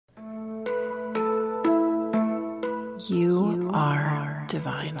You are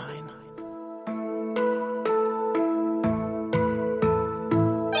divine.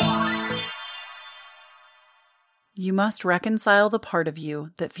 You must reconcile the part of you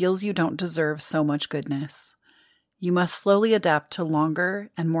that feels you don't deserve so much goodness. You must slowly adapt to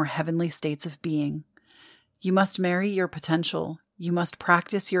longer and more heavenly states of being. You must marry your potential. You must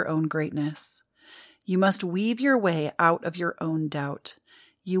practice your own greatness. You must weave your way out of your own doubt.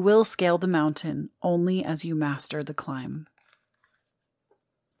 You will scale the mountain only as you master the climb.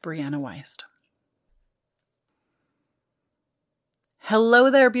 Brianna Wiest.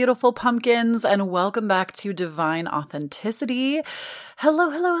 Hello there, beautiful pumpkins, and welcome back to Divine Authenticity.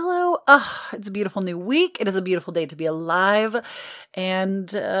 Hello. It's a beautiful new week. It is a beautiful day to be alive. And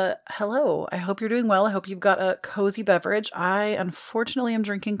hello, I hope you're doing well. I hope you've got a cozy beverage. I, unfortunately, am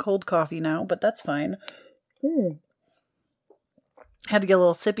drinking cold coffee now, but that's fine. Had to get a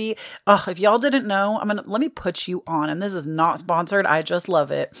little sippy. If y'all didn't know, let me put you on, and this is not sponsored. I just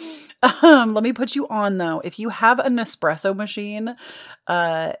love it. Let me put you on though. If you have an espresso machine,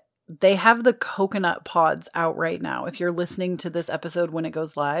 they have the coconut pods out right now. If you're listening to this episode when it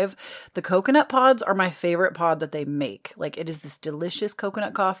goes live, the coconut pods are my favorite pod that they make. Like, it is this delicious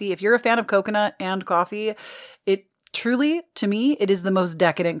coconut coffee. If you're a fan of coconut and coffee, truly, to me, it is the most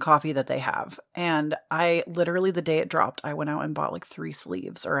decadent coffee that they have. And I literally, the day it dropped, I went out and bought like 3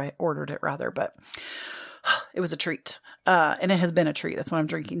 sleeves, or I ordered it rather, but it was a treat. And it has been a treat. That's what I'm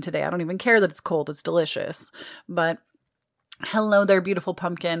drinking today. I don't even care that it's cold. It's delicious. But hello there, beautiful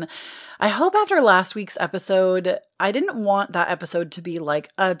pumpkin. I hope after last week's episode, I didn't want that episode to be like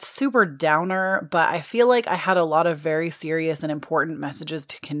a super downer, but I feel like I had a lot of very serious and important messages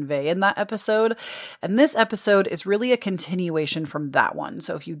to convey in that episode. And this episode is really a continuation from that one.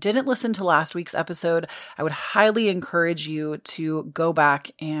 So if you didn't listen to last week's episode, I would highly encourage you to go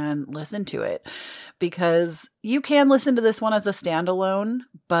back and listen to it, because you can listen to this one as a standalone,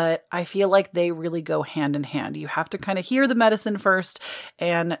 but I feel like they really go hand in hand. You have to kind of hear the medicine first,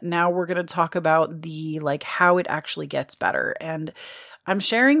 and now we're going to talk about the how it actually gets better. And I'm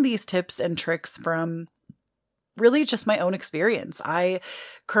sharing these tips and tricks from really just my own experience. I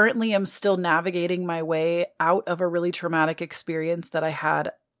currently am still navigating my way out of a really traumatic experience that I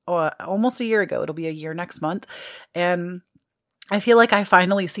had almost a year ago. It'll be a year next month. And I feel like I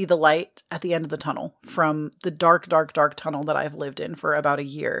finally see the light at the end of the tunnel from the dark tunnel that I've lived in for about a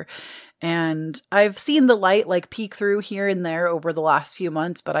year. And I've seen the light peek through here and there over the last few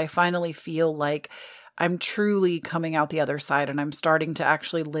months, but I finally feel like I'm truly coming out the other side, and I'm starting to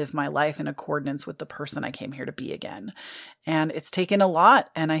actually live my life in accordance with the person I came here to be again. And it's taken a lot.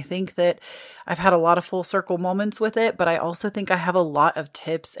 And I think that I've had a lot of full circle moments with it, but I also think I have a lot of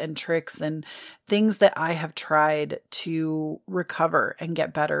tips and tricks and things that I have tried to recover and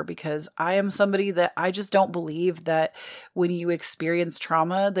get better, because I am somebody that I just don't believe that when you experience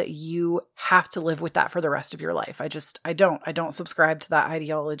trauma that you have to live with that for the rest of your life. I don't subscribe to that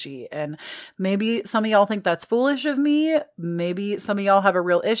ideology. And maybe some of y'all think that's foolish of me. Maybe some of y'all have a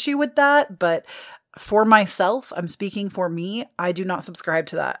real issue with that, but for myself, I'm speaking for me, I do not subscribe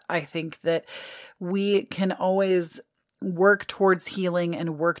to that. I think that we can always work towards healing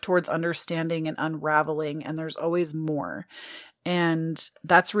and work towards understanding and unraveling, and there's always more. And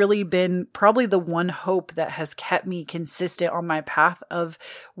that's really been probably the one hope that has kept me consistent on my path of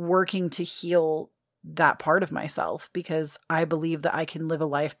working to heal that part of myself, because I believe that I can live a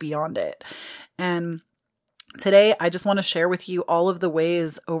life beyond it. And today, I just want to share with you all of the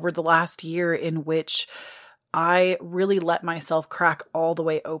ways over the last year in which I really let myself crack all the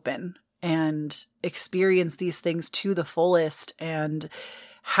way open and experience these things to the fullest, and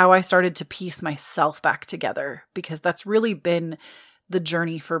how I started to piece myself back together, because that's really been the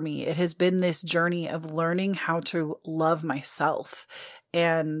journey for me. It has been this journey of learning how to love myself.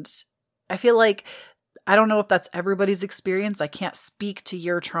 And I feel like, I don't know if that's everybody's experience. I can't speak to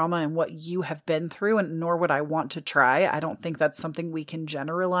your trauma and what you have been through, and nor would I want to try. I don't think that's something we can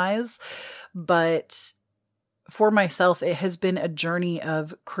generalize. But for myself, it has been a journey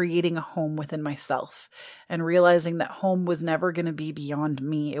of creating a home within myself and realizing that home was never going to be beyond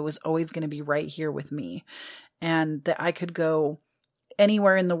me. It was always going to be right here with me, and that I could go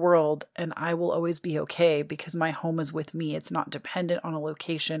anywhere in the world and I will always be okay, because my home is with me. It's not dependent on a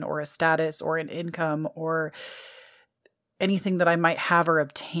location or a status or an income or anything that I might have or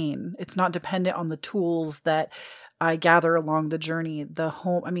obtain. It's not dependent on the tools that I gather along the journey. The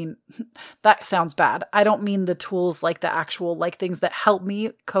home, that sounds bad. I don't mean the tools like the actual, things that help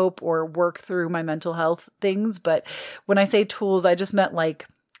me cope or work through my mental health things. But when I say tools, I just meant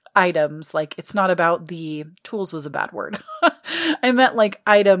items. Like, it's not about the tools was a bad word. I meant like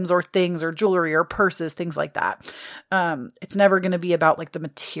items or things or jewelry or purses, things like that. It's never going to be about like the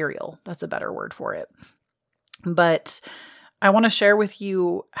material. That's a better word for it. But I want to share with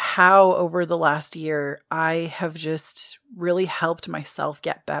you how over the last year, I have just really helped myself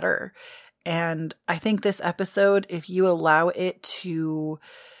get better. And I think this episode, if you allow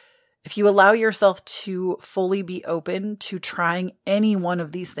yourself to fully be open to trying any one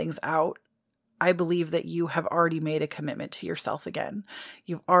of these things out, I believe that you have already made a commitment to yourself again.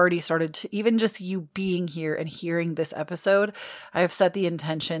 You've already started to, even just you being here and hearing this episode, I have set the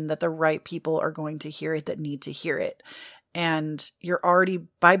intention that the right people are going to hear it that need to hear it. And you're already,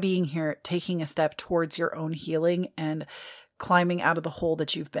 by being here, taking a step towards your own healing and climbing out of the hole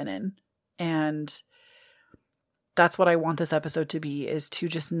that you've been in. And that's what I want this episode to be, is to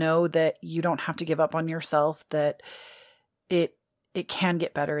just know that you don't have to give up on yourself, that it can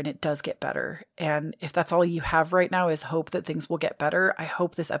get better, and it does get better. And if that's all you have right now is hope that things will get better, I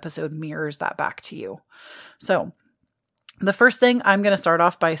hope this episode mirrors that back to you. So the first thing I'm going to start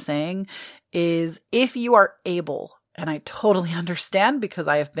off by saying is, if you are able, and I totally understand because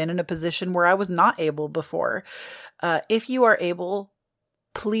I have been in a position where I was not able before. If you are able,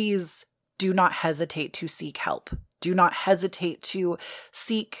 please do not hesitate to seek help. Do not hesitate to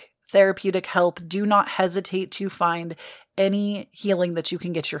seek therapeutic help. Do not hesitate to find any healing that you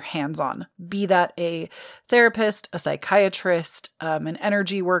can get your hands on. Be that a therapist, a psychiatrist, an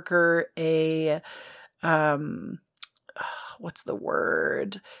energy worker, what's the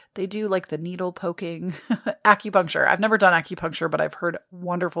word? They do like the needle poking, acupuncture. I've never done acupuncture, but I've heard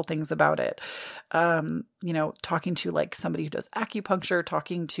wonderful things about it. Talking to like somebody who does acupuncture,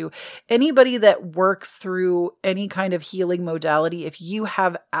 talking to anybody that works through any kind of healing modality. If you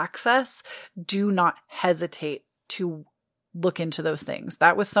have access, do not hesitate to look into those things.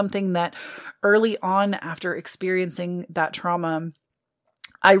 That was something that early on, after experiencing that trauma,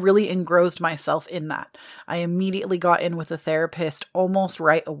 I really engrossed myself in that. I immediately got in with a therapist almost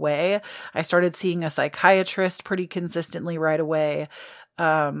right away. I started seeing a psychiatrist pretty consistently right away.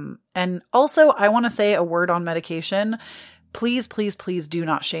 And also, I want to say a word on medication. Please, please, please do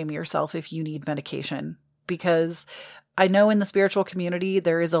not shame yourself if you need medication, because I know in the spiritual community,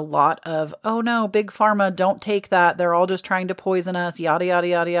 there is a lot of, oh no, big pharma, don't take that. They're all just trying to poison us, yada, yada,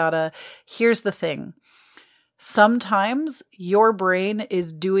 yada, yada. Here's the thing. Sometimes your brain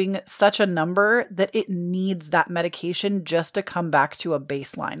is doing such a number that it needs that medication just to come back to a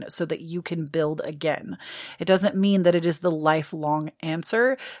baseline so that you can build again. It doesn't mean that it is the lifelong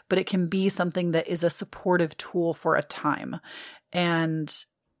answer, but it can be something that is a supportive tool for a time. And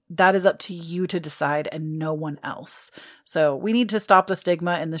that is up to you to decide and no one else. So we need to stop the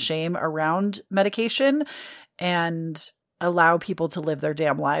stigma and the shame around medication and allow people to live their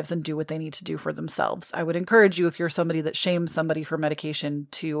damn lives and do what they need to do for themselves. I would encourage you, if you're somebody that shames somebody for medication,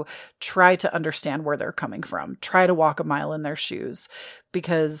 to try to understand where they're coming from. Try to walk a mile in their shoes,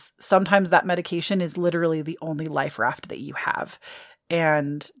 because sometimes that medication is literally the only life raft that you have.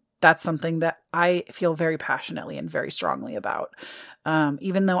 And that's something that I feel very passionately and very strongly about.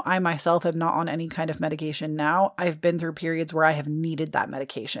 Even though I myself am not on any kind of medication now, I've been through periods where I have needed that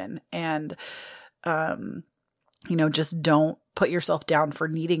medication. And, just don't put yourself down for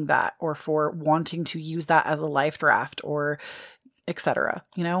needing that or for wanting to use that as a life draft or et cetera,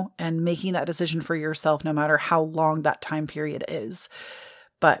 and making that decision for yourself, no matter how long that time period is.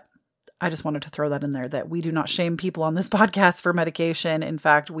 But I just wanted to throw that in there, that we do not shame people on this podcast for medication. In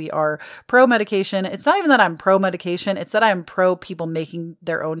fact, we are pro medication. It's not even that I'm pro medication. It's that I'm pro people making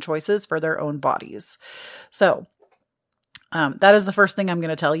their own choices for their own bodies. So that is the first thing I'm going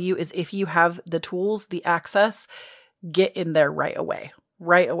to tell you, is if you have the tools, the access, get in there right away,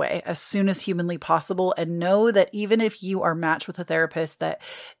 as soon as humanly possible. And know that even if you are matched with a therapist that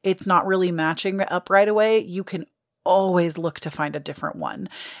it's not really matching up right away, you can always look to find a different one.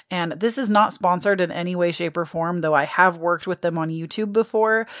 And this is not sponsored in any way, shape, or form, though I have worked with them on YouTube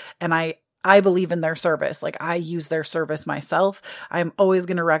before, and I believe in their service. Like, I use their service myself. I'm always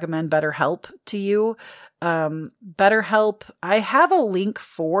going to recommend BetterHelp to you. BetterHelp, I have a link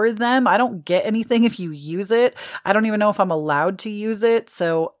for them. I don't get anything if you use it. I don't even know if I'm allowed to use it.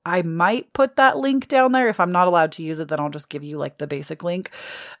 So I might put that link down there. If I'm not allowed to use it, then I'll just give you like the basic link.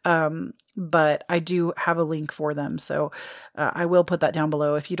 But I do have a link for them. So I will put that down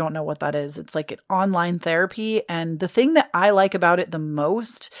below if you don't know what that is. It's like an online therapy. And the thing that I like about it the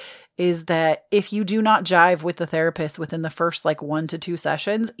most is that if you do not jive with the therapist within the first like 1 to 2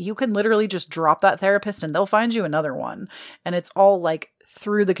 sessions, you can literally just drop that therapist and they'll find you another one. And it's all like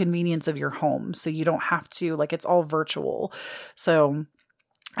through the convenience of your home. So you don't have to, like, it's all virtual. So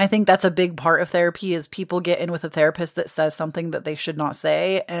I think that's a big part of therapy is people get in with a therapist that says something that they should not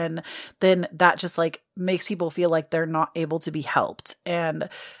say. And then that just like makes people feel like they're not able to be helped. And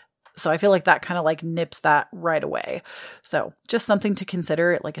so I feel like that kind of like nips that right away. So just something to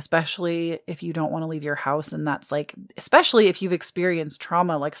consider, like, especially if you don't want to leave your house. And that's like, especially if you've experienced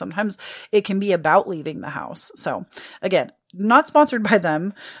trauma, like sometimes it can be about leaving the house. So again, not sponsored by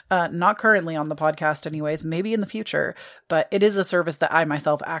them, not currently on the podcast anyways, maybe in the future, but it is a service that I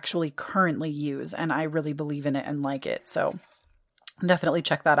myself actually currently use and I really believe in it and like it. So definitely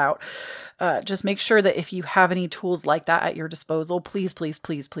check that out. Just make sure that if you have any tools like that at your disposal, please, please,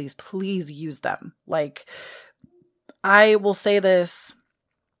 please, please, please use them. Like, I will say this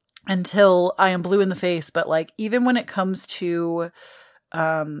until I am blue in the face, but like, even when it comes to,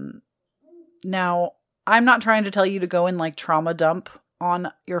 now I'm not trying to tell you to go and like trauma dump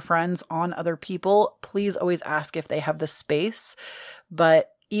on your friends, on other people. Please always ask if they have the space.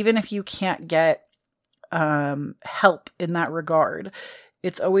 But even if you can't get help in that regard,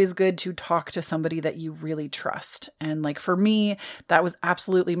 it's always good to talk to somebody that you really trust. And like for me, that was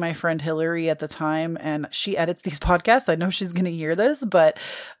absolutely my friend Hillary at the time. And she edits these podcasts. I know she's going to hear this, but,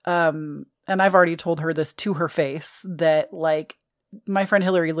 and I've already told her this to her face that like my friend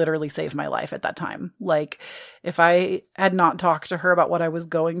Hillary literally saved my life at that time. Like if I had not talked to her about what I was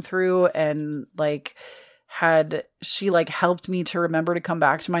going through and like, had she like helped me to remember to come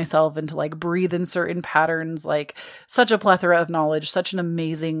back to myself and to like breathe in certain patterns, like such a plethora of knowledge, such an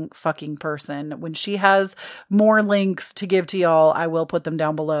amazing fucking person. When she has more links to give to y'all, I will put them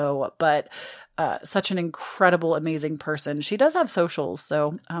down below, but such an incredible, amazing person. She does have socials.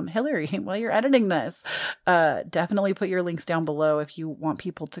 So Hillary, while you're editing this, definitely put your links down below if you want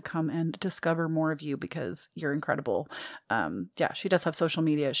people to come and discover more of you because you're incredible. Yeah, she does have social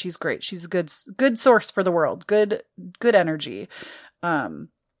media. She's great. She's a good source for the world. Good energy.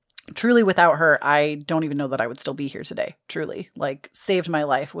 Truly without her, I don't even know that I would still be here today. Truly, like saved my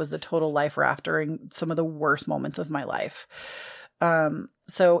life, was a total life raft during some of the worst moments of my life.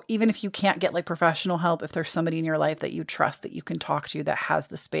 So even if you can't get like professional help, if there's somebody in your life that you trust that you can talk to that has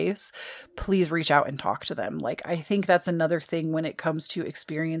the space, please reach out and talk to them. Like, I think that's another thing when it comes to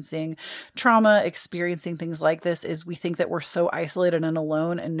experiencing trauma, experiencing things like this, is we think that we're so isolated and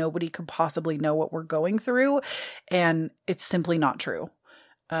alone and nobody could possibly know what we're going through. And it's simply not true.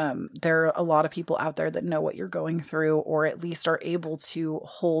 There are a lot of people out there that know what you're going through, or at least are able to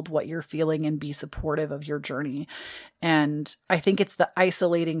hold what you're feeling and be supportive of your journey. And I think it's the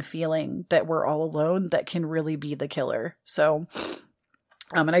isolating feeling that we're all alone that can really be the killer. So,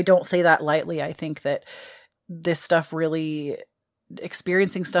 and I don't say that lightly. I think that this stuff really,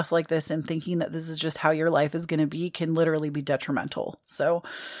 experiencing stuff like this and thinking that this is just how your life is going to be, can literally be detrimental. So,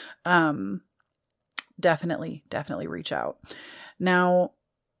 definitely reach out.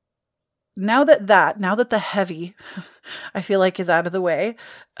 Now that the heavy, I feel like, is out of the way,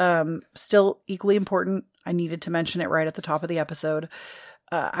 still equally important, I needed to mention it right at the top of the episode.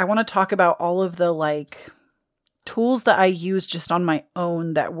 I want to talk about all of the like tools that I use just on my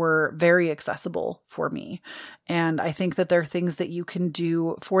own that were very accessible for me. And I think that there are things that you can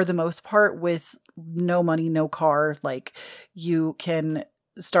do for the most part with no money, no car. Like, you can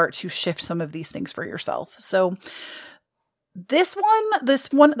start to shift some of these things for yourself. So this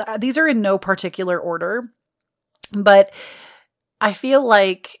one, these are in no particular order, but I feel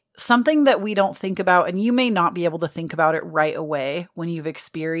like something that we don't think about, and you may not be able to think about it right away when you've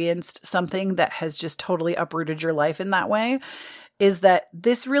experienced something that has just totally uprooted your life in that way, is that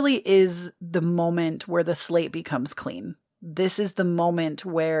this really is the moment where the slate becomes clean. This is the moment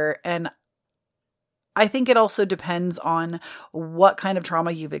where, and I think it also depends on what kind of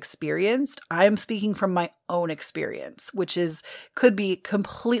trauma you've experienced. I'm speaking from my own experience, which could be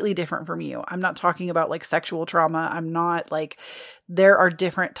completely different from you. I'm not talking about like sexual trauma. I'm not like, there are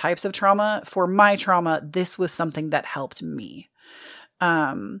different types of trauma. For my trauma, this was something that helped me.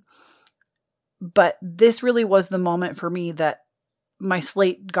 But this really was the moment for me that my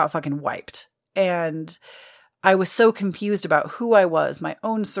slate got fucking wiped. And I was so confused about who I was, my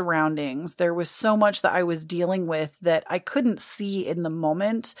own surroundings. There was so much that I was dealing with that I couldn't see in the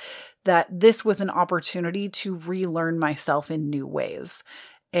moment, that this was an opportunity to relearn myself in new ways.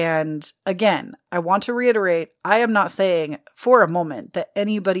 And again, I want to reiterate, I am not saying for a moment that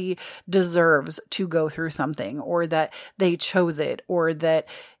anybody deserves to go through something, or that they chose it, or that,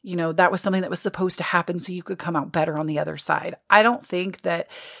 that was something that was supposed to happen so you could come out better on the other side. I don't think that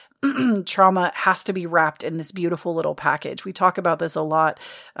trauma has to be wrapped in this beautiful little package. We talk about this a lot,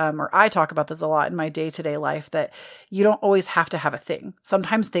 or I talk about this a lot in my day-to-day life, that you don't always have to have a thing.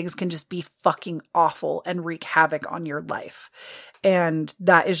 Sometimes things can just be fucking awful and wreak havoc on your life. And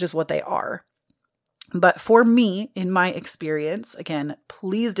that is just what they are. But for me, in my experience, again,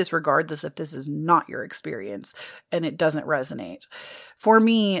 please disregard this if this is not your experience and it doesn't resonate. For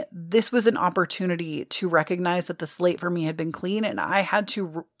me, this was an opportunity to recognize that the slate for me had been clean, and I had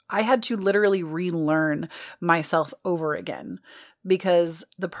to literally relearn myself over again, because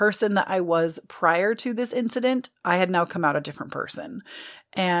the person that I was prior to this incident, I had now come out a different person.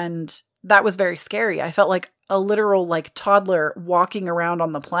 And that was very scary. I felt like a literal toddler walking around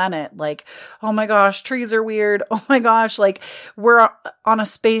on the planet. Like, oh my gosh, trees are weird. Oh my gosh, we're on a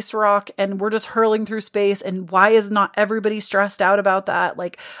space rock and we're just hurling through space. And why is not everybody stressed out about that?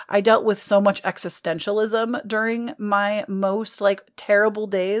 I dealt with so much existentialism during my most terrible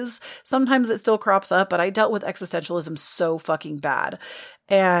days. Sometimes it still crops up, but I dealt with existentialism so fucking bad.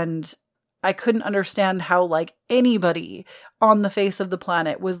 And I couldn't understand how anybody on the face of the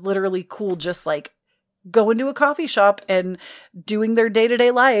planet was literally cool just going to a coffee shop and doing their day-to-day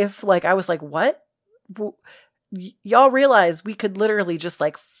life. I was like, what? Y'all realize we could literally just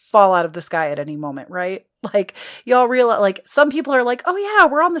fall out of the sky at any moment, right? Y'all realize, some people are like, oh yeah,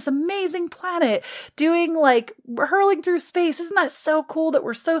 we're on this amazing planet doing we're hurling through space. Isn't that so cool that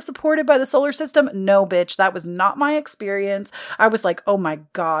we're so supported by the solar system? No, bitch, that was not my experience. I was like, oh my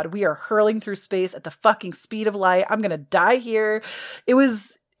God, we are hurling through space at the fucking speed of light. I'm going to die here. It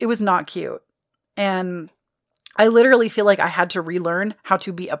was not cute. And I literally feel like I had to relearn how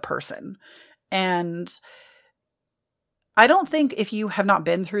to be a person. And I don't think if you have not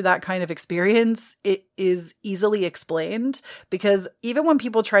been through that kind of experience, it is easily explained, because even when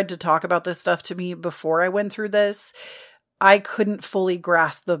people tried to talk about this stuff to me before I went through this, I couldn't fully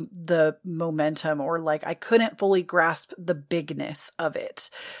grasp the momentum, or I couldn't fully grasp the bigness of it.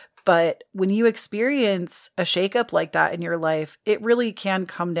 But when you experience a shakeup like that in your life, it really can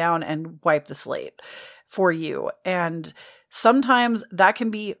come down and wipe the slate for you. And sometimes that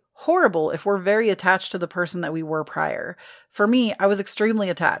can be horrible if we're very attached to the person that we were prior. For me, I was extremely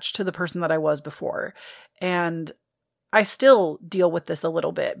attached to the person that I was before. And I still deal with this a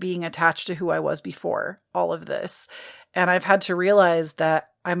little bit, being attached to who I was before all of this. And I've had to realize that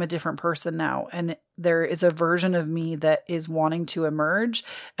I'm a different person now. And there is a version of me that is wanting to emerge.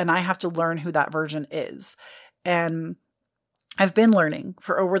 And I have to learn who that version is. And I've been learning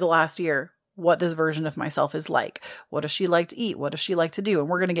for over the last year what this version of myself is like. What does she like to eat? What does she like to do? And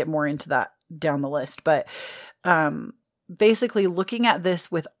we're going to get more into that down the list. But basically looking at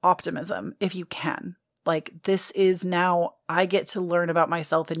this with optimism, if you can. This is now, I get to learn about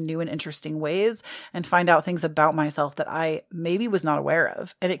myself in new and interesting ways and find out things about myself that I maybe was not aware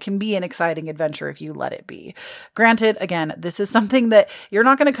of. And it can be an exciting adventure if you let it be. Granted, again, this is something that you're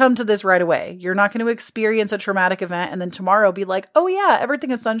not going to come to this right away. You're not going to experience a traumatic event and then tomorrow be like, oh yeah,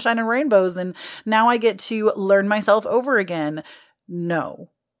 everything is sunshine and rainbows, and now I get to learn myself over again. No.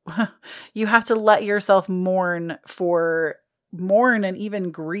 You have to let yourself mourn and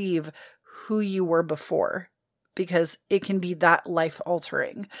even grieve who you were before, because it can be that life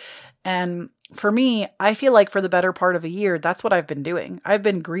altering. And for me, I feel like for the better part of a year, that's what I've been doing. I've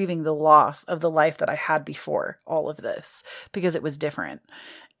been grieving the loss of the life that I had before all of this, because it was different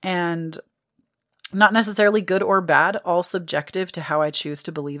and not necessarily good or bad, all subjective to how I choose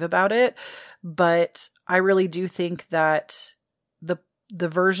to believe about it. But I really do think that the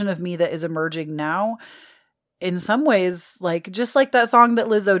version of me that is emerging now, in some ways, just like that song that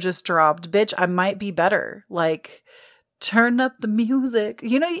Lizzo just dropped, bitch, I might be better. Turn up the music.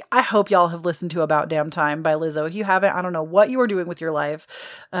 I hope y'all have listened to About Damn Time by Lizzo. If you haven't, I don't know what you are doing with your life.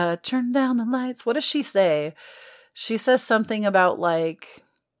 Turn down the lights. What does she say? She says something about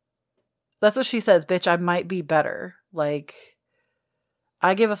that's what she says, bitch, I might be better.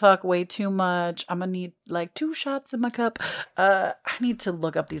 I give a fuck way too much. I'm gonna need 2 shots in my cup. I need to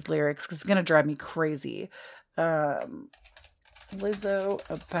look up these lyrics because it's gonna drive me crazy. Lizzo,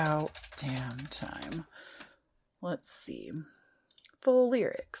 About Damn Time. Let's see. Full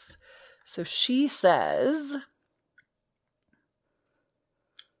lyrics. So she says,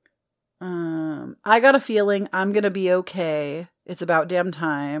 I got a feeling I'm gonna be okay. It's about damn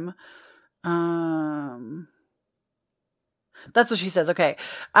time. That's what she says. Okay.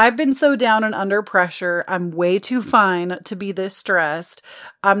 I've been so down and under pressure. I'm way too fine to be this stressed.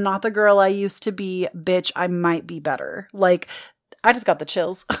 I'm not the girl I used to be. Bitch, I might be better. I just got the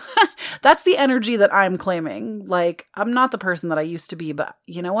chills. That's the energy that I'm claiming. Like, I'm not the person that I used to be, but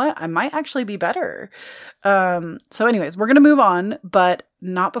you know what? I might actually be better. So anyways, we're going to move on, but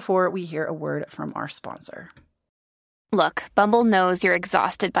not before we hear a word from our sponsor. Look, Bumble knows you're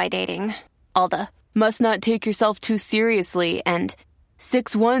exhausted by dating. All the must not take yourself too seriously and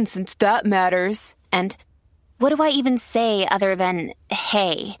 6'1" since that matters. And what do I even say other than,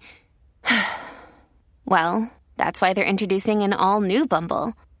 hey? Well, that's why they're introducing an all-new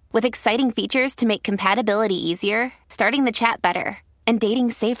Bumble with exciting features to make compatibility easier, starting the chat better, and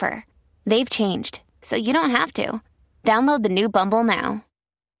dating safer. They've changed, so you don't have to. Download the new Bumble now.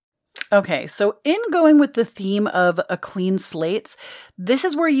 Okay, so in going with the theme of a clean slate, this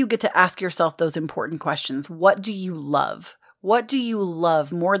is where you get to ask yourself those important questions. What do you love? What do you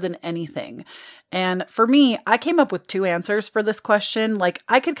love more than anything? And for me, I came up with 2 answers for this question. Like,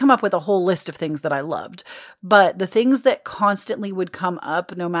 I could come up with a whole list of things that I loved, but the things that constantly would come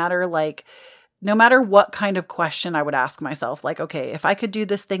up, no matter what kind of question I would ask myself, like, okay, if I could do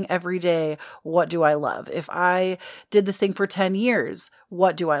this thing every day, what do I love? If I did this thing for 10 years,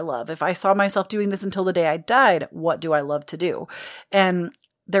 what do I love? If I saw myself doing this until the day I died, what do I love to do? And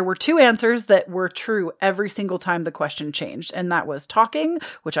there were 2 answers that were true every single time the question changed. And that was talking,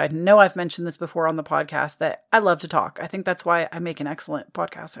 which I know I've mentioned this before on the podcast, that I love to talk. I think that's why I make an excellent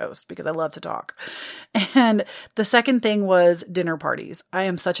podcast host, because I love to talk. And the second thing was dinner parties. I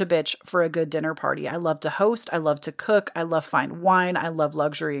am such a bitch for a good dinner party. I love to host. I love to cook. I love fine wine. I love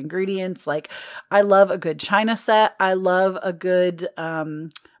luxury ingredients. Like, I love a good china set. I love a good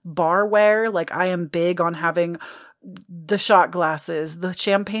barware. Like, I am big on having the shot glasses, the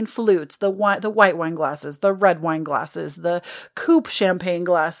champagne flutes, the white wine glasses, the red wine glasses, the coupe champagne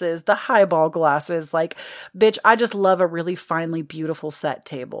glasses, the highball glasses. Like, bitch, I just love a really finely beautiful set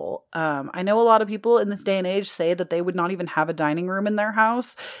table. I know a lot of people in this day and age say that they would not even have a dining room in their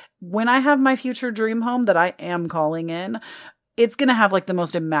house. When I have my future dream home that I am calling in, it's going to have like the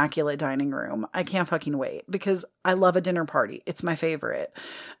most immaculate dining room. I can't fucking wait, because I love a dinner party. It's my favorite.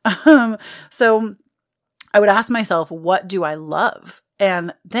 So I would ask myself, what do I love?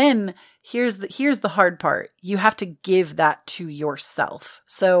 And then here's the hard part. You have to give that to yourself.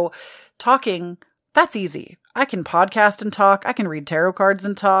 So talking, that's easy. I can podcast and talk. I can read tarot cards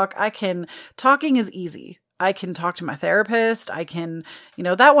and talk. Talking is easy. I can talk to my therapist. I can,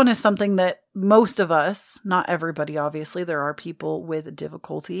 that one is something that most of us, not everybody, obviously, there are people with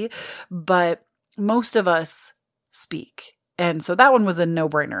difficulty, but most of us speak. And so that one was a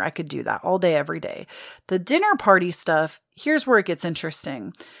no-brainer. I could do that all day, every day. The dinner party stuff, here's where it gets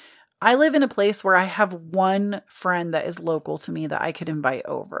interesting. I live in a place where I have one friend that is local to me that I could invite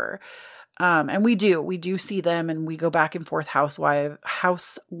over. And we do see them, and we go back and forth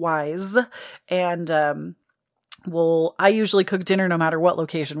housewise. And I usually cook dinner no matter what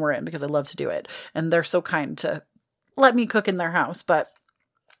location we're in, because I love to do it. And they're so kind to let me cook in their house. But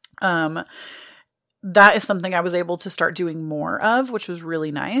that is something I was able to start doing more of, which was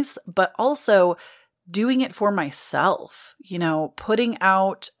really nice, but also doing it for myself, putting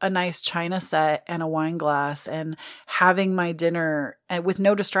out a nice china set and a wine glass and having my dinner with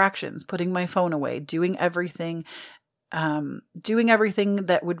no distractions, putting my phone away, doing everything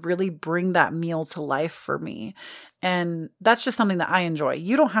that would really bring that meal to life for me. And that's just something that I enjoy.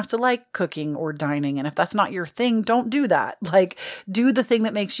 You don't have to like cooking or dining. And if that's not your thing, don't do that. Like, do the thing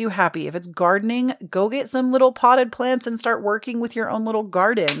that makes you happy. If it's gardening, go get some little potted plants and start working with your own little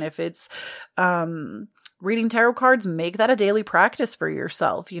garden. If it's, reading tarot cards, make that a daily practice for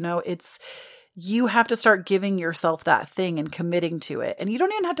yourself. You have to start giving yourself that thing and committing to it. And you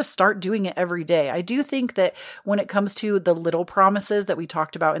don't even have to start doing it every day. I do think that when it comes to the little promises that we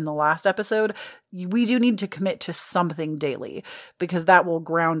talked about in the last episode, we do need to commit to something daily, because that will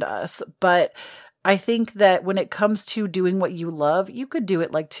ground us. But I think that when it comes to doing what you love, you could do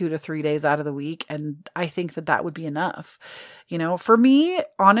it like 2 to 3 days out of the week. And I think that would be enough. For me,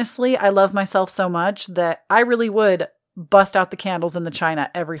 honestly, I love myself so much that I really would bust out the candles and the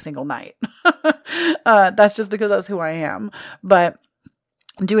china every single night. That's just because that's who I am. But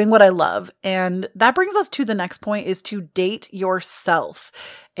doing what I love. And that brings us to the next point, is to date yourself.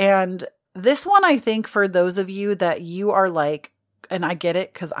 And this one, I think, for those of you that you are like, and I get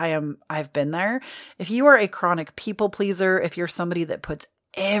it, because I've been there. If you are a chronic people pleaser, if you're somebody that puts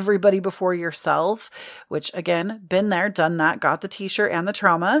everybody before yourself, which again, been there, done that, got the t-shirt and the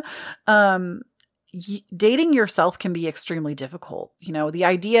trauma, dating yourself can be extremely difficult. The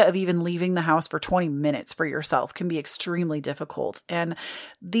idea of even leaving the house for 20 minutes for yourself can be extremely difficult. And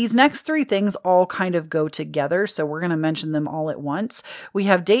these next 3 things all kind of go together. So we're going to mention them all at once. We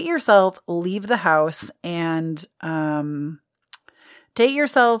have date yourself, leave the house, and date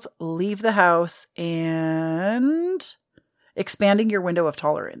yourself, leave the house, and expanding your window of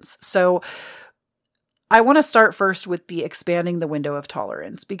tolerance. So I want to start first with the expanding the window of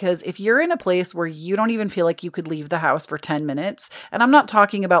tolerance, because if you're in a place where you don't even feel like you could leave the house for 10 minutes, and I'm not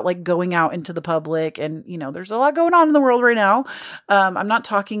talking about like going out into the public and, there's a lot going on in the world right now. I'm not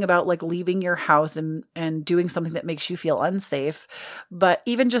talking about like leaving your house and doing something that makes you feel unsafe, but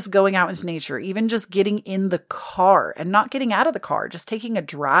even just going out into nature, even just getting in the car and not getting out of the car, just taking a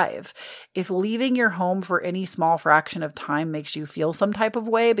drive. If leaving your home for any small fraction of time makes you feel some type of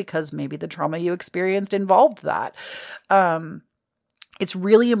way because maybe the trauma you experienced involved that, it's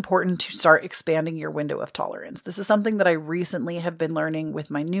really important to start expanding your window of tolerance. This is something that I recently have been learning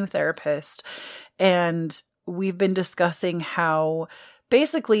with my new therapist, and we've been discussing how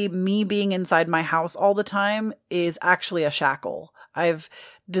basically me being inside my house all the time is actually a shackle. I've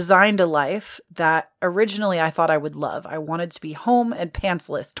designed a life that originally I thought I would love. I wanted to be home and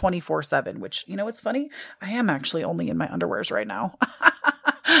pantsless 24/7, which, what's funny? I am actually only in my underwears right now.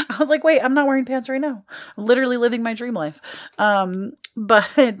 I was like, wait, I'm not wearing pants right now. I'm literally living my dream life. But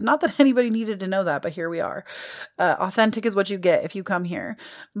not that anybody needed to know that, but here we are. Authentic is what you get if you come here.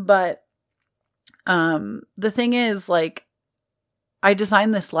 But the thing is, like, I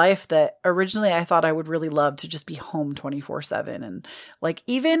designed this life that originally I thought I would really love to just be home 24/7. And like,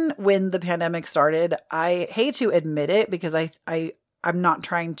 even when the pandemic started, I hate to admit it because I'm not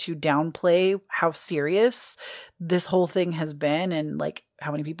trying to downplay how serious this whole thing has been, and like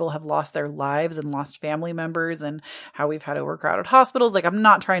how many people have lost their lives and lost family members, and how we've had overcrowded hospitals. Like, I'm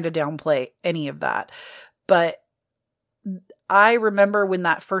not trying to downplay any of that. But I remember when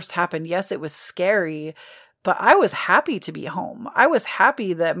that first happened, yes, it was scary, but I was happy to be home. I was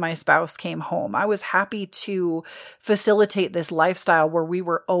happy that my spouse came home. I was happy to facilitate this lifestyle where we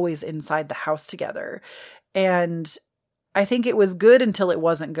were always inside the house together. And I think it was good until it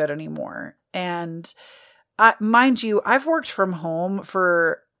wasn't good anymore. And mind you, I've worked from home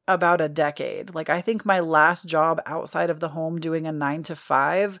for about a decade. Like, I think my last job outside of the home doing a 9 to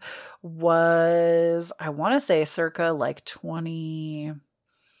 5 was, I want to say circa like 20.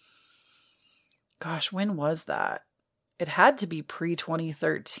 Gosh, when was that? It had to be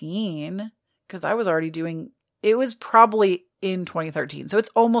pre-2013 because I was already doing, it was probably in 2013. So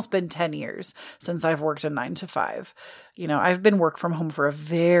it's almost been 10 years since I've worked a 9 to 5. I've been work from home for a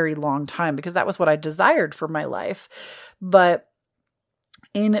very long time because that was what I desired for my life. But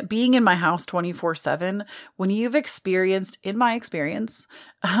in being in my house 24/7, when you've experienced, in my experience,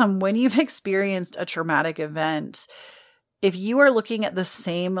 when you've experienced a traumatic event, if you are looking at the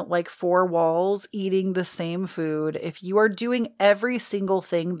same like 4 walls, eating the same food, if you are doing every single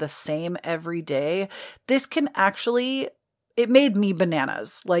thing the same every day, this can actually, it made me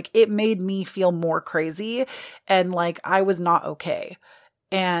bananas. Like, it made me feel more crazy, and like I was not okay.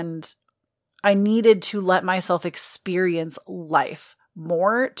 And I needed to let myself experience life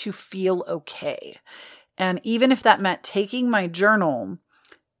more to feel okay. And even if that meant taking my journal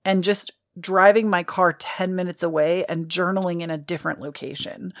and just driving my car 10 minutes away and journaling in a different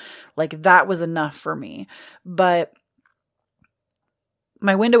location, like, that was enough for me. But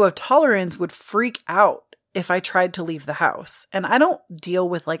my window of tolerance would freak out if I tried to leave the house. And I don't deal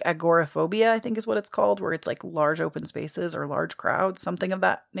with like agoraphobia, I think is what it's called, where it's like large open spaces or large crowds, something of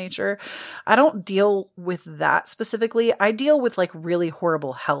that nature. I don't deal with that specifically. I deal with like really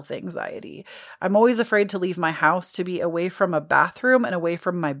horrible health anxiety. I'm always afraid to leave my house to be away from a bathroom and away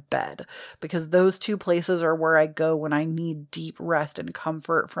from my bed, because those two places are where I go when I need deep rest and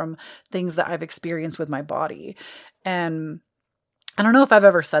comfort from things that I've experienced with my body. And I don't know if I've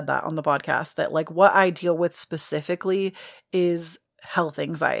ever said that on the podcast, that like what I deal with specifically is health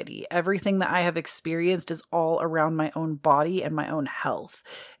anxiety. Everything that I have experienced is all around my own body and my own health.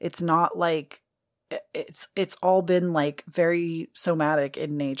 It's not like, it's all been like very somatic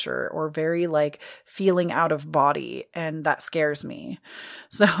in nature, or very like feeling out of body. And that scares me.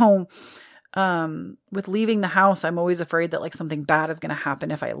 So, with leaving the house, I'm always afraid that like something bad is going to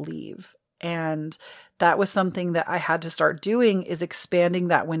happen if I leave. And that was something that I had to start doing, is expanding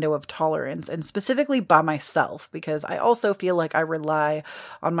that window of tolerance, and specifically by myself, because I also feel like I rely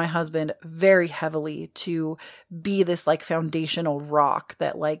on my husband very heavily to be this like foundational rock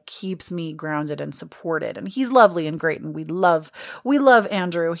that like keeps me grounded and supported. And he's lovely and great, and we love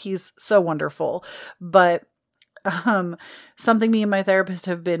Andrew. He's so wonderful. But something me and my therapist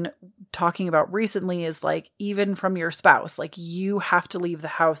have been talking about recently is like, even from your spouse, like you have to leave the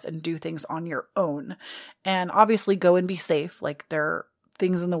house and do things on your own, and obviously go and be safe. Like there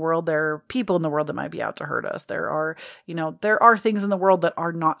things in the world. There are people in the world that might be out to hurt us. There are, there are things in the world that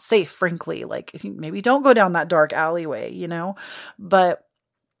are not safe, frankly. Like, if you maybe don't go down that dark alleyway, but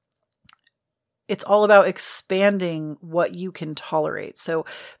it's all about expanding what you can tolerate. So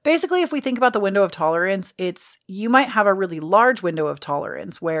basically, if we think about the window of tolerance, you might have a really large window of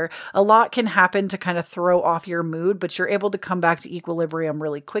tolerance where a lot can happen to kind of throw off your mood, but you're able to come back to equilibrium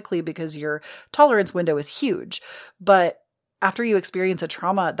really quickly because your tolerance window is huge. But after you experience a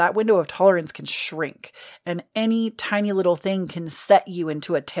trauma, that window of tolerance can shrink, and any tiny little thing can set you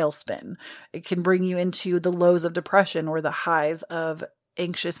into a tailspin. It can bring you into the lows of depression or the highs of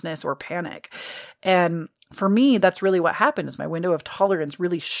anxiousness or panic. And for me, that's really what happened, is my window of tolerance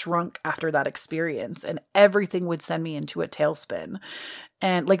really shrunk after that experience, and everything would send me into a tailspin.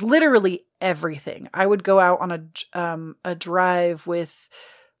 And like literally everything. I would go out on a drive with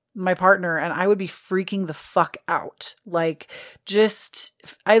my partner and I would be freaking the fuck out. Like,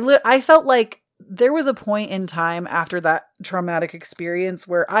 I felt like there was a point in time after that traumatic experience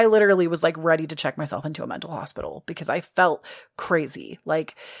where I literally was like ready to check myself into a mental hospital because I felt crazy.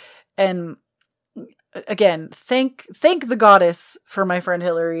 Like, and again, thank the goddess for my friend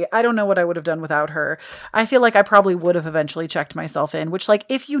Hillary. I don't know what I would have done without her. I feel like I probably would have eventually checked myself in, which, like,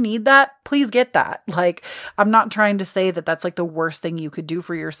 if you need that, please get that. Like, I'm not trying to say that that's like the worst thing you could do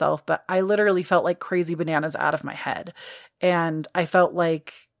for yourself, but I literally felt like crazy bananas out of my head. And I felt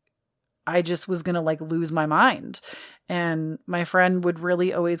like I just was going to like lose my mind. And my friend would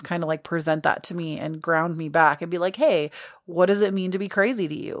really always kind of like present that to me and ground me back and be like, hey, what does it mean to be crazy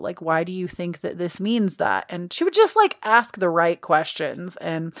to you? Like, why do you think that this means that? And she would just like ask the right questions.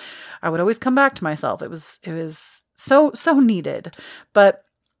 And I would always come back to myself. It was so needed. But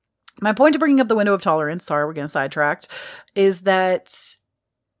my point to bringing up the window of tolerance, sorry, we're getting sidetracked, is that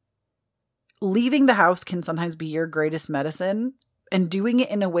leaving the house can sometimes be your greatest medicine. And doing it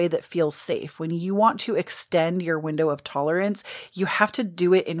in a way that feels safe. When you want to extend your window of tolerance, you have to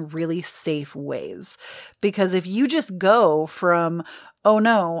do it in really safe ways. Because if you just go from, oh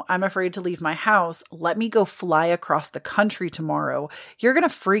no, I'm afraid to leave my house, let me go fly across the country tomorrow, you're going to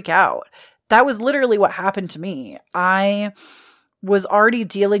freak out. That was literally what happened to me. I was already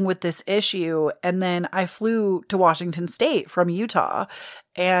dealing with this issue, and then I flew to Washington State from Utah,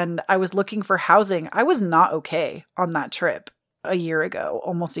 and I was looking for housing. I was not okay on that trip.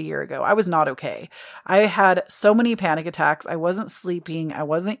 Almost a year ago, I was not okay. I had so many panic attacks. I wasn't sleeping. I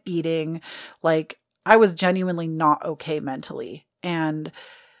wasn't eating. Like, I was genuinely not okay mentally. And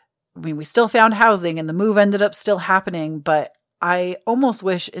I mean, we still found housing and the move ended up still happening, but I almost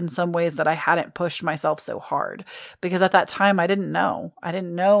wish in some ways that I hadn't pushed myself so hard, because at that time I didn't know. I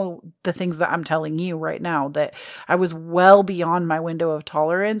didn't know the things that I'm telling you right now, that I was well beyond my window of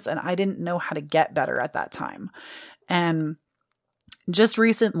tolerance and I didn't know how to get better at that time. And just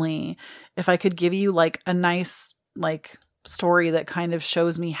recently, if I could give you like a nice like story that kind of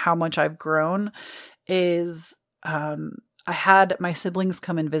shows me how much I've grown, is I had my siblings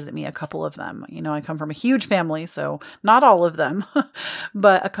come and visit me, a couple of them. I come from a huge family, so not all of them,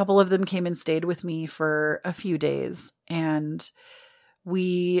 but a couple of them came and stayed with me for a few days. And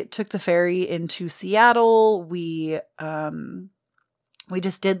we took the ferry into Seattle. We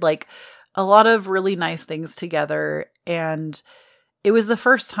just did like a lot of really nice things together. And it was the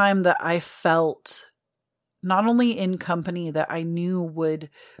first time that I felt not only in company that I knew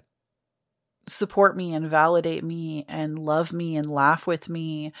would support me and validate me and love me and laugh with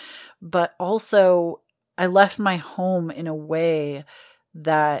me, but also I left my home in a way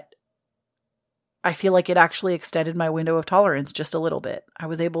that I feel like it actually extended my window of tolerance just a little bit. I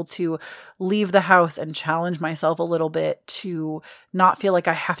was able to leave the house and challenge myself a little bit to not feel like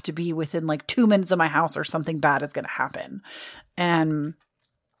I have to be within like 2 minutes of my house or something bad is going to happen. And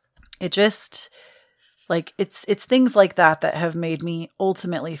it just like, it's things like that that have made me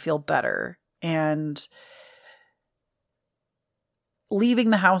ultimately feel better. And leaving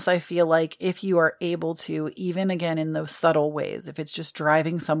the house, I feel like if you are able to, even again in those subtle ways, if it's just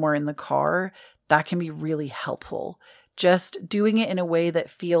driving somewhere in the car, that can be really helpful. Just doing it in a way that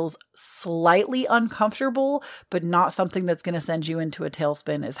feels slightly uncomfortable, but not something that's going to send you into a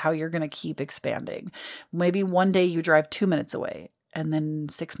tailspin, is how you're going to keep expanding. Maybe one day you drive 2 minutes away, and then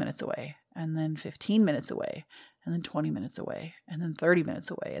 6 minutes away, and then 15 minutes away, and then 20 minutes away, and then 30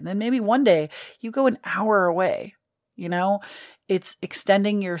 minutes away. And then maybe one day you go an hour away. It's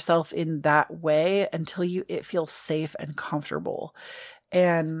extending yourself in that way until it feels safe and comfortable.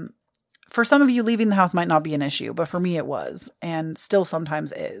 And for some of you, leaving the house might not be an issue, but for me it was, and still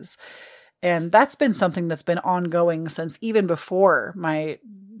sometimes is. And that's been something that's been ongoing since even before my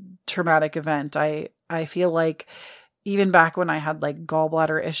traumatic event. I feel like even back when I had like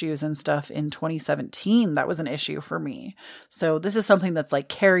gallbladder issues and stuff in 2017, that was an issue for me. So this is something that's like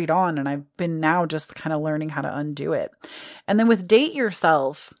carried on, and I've been now just kind of learning how to undo it. And then with Date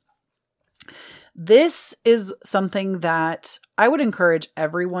Yourself, this is something that I would encourage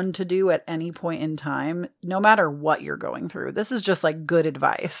everyone to do at any point in time, no matter what you're going through. This is just like good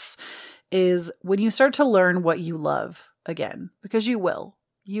advice, is when you start to learn what you love again, because you will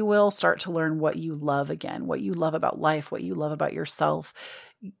start to learn what you love again, what you love about life, what you love about yourself.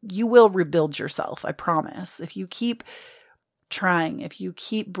 You will rebuild yourself, I promise. If you keep trying, if you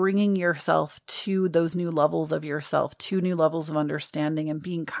keep bringing yourself to those new levels of yourself, to new levels of understanding and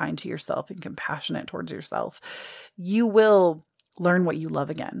being kind to yourself and compassionate towards yourself, you will learn what you love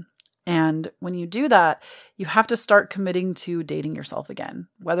again. And when you do that, you have to start committing to dating yourself again,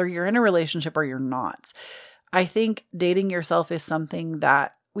 whether you're in a relationship or you're not. I think dating yourself is something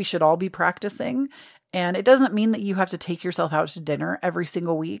that we should all be practicing. And it doesn't mean that you have to take yourself out to dinner every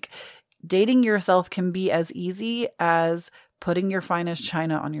single week. Dating yourself can be as easy as putting your finest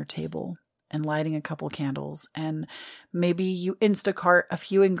china on your table and lighting a couple candles. And maybe you Instacart a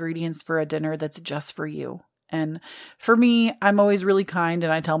few ingredients for a dinner that's just for you. And for me, I'm always really kind,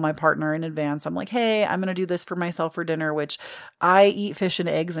 and I tell my partner in advance, I'm like, hey, I'm going to do this for myself for dinner, which I eat fish and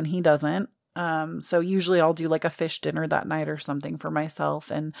eggs and he doesn't. So usually I'll do like a fish dinner that night or something for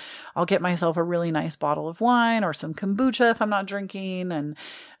myself, and I'll get myself a really nice bottle of wine or some kombucha if I'm not drinking, and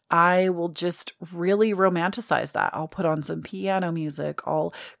I will just really romanticize that. I'll put on some piano music.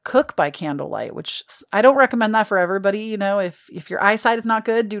 I'll cook by candlelight, which I don't recommend that for everybody. You know, if your eyesight is not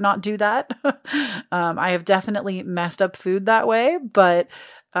good, do not do that. I have definitely messed up food that way, but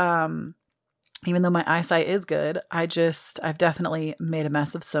even though my eyesight is good, I've definitely made a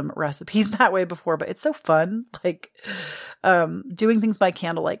mess of some recipes that way before, but it's so fun. Like, doing things by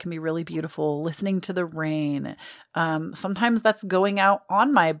candlelight can be really beautiful. Listening to the rain. Sometimes that's going out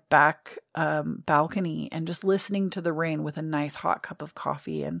on my back, balcony and just listening to the rain with a nice hot cup of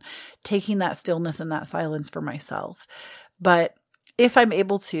coffee and taking that stillness and that silence for myself. But if I'm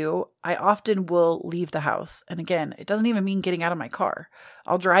able to, I often will leave the house. And again, it doesn't even mean getting out of my car.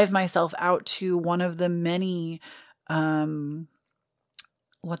 I'll drive myself out to one of the many,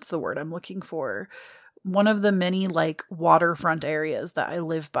 what's the word I'm looking for? One of the many like waterfront areas that I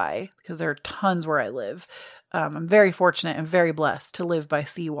live by, because there are tons where I live. I'm very fortunate and very blessed to live by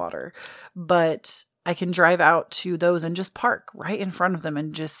seawater, but I can drive out to those and just park right in front of them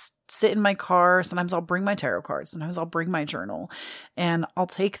and just sit in my car. Sometimes I'll bring my tarot cards. Sometimes I'll bring my journal, and I'll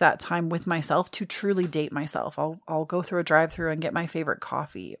take that time with myself to truly date myself. I'll go through a drive-through and get my favorite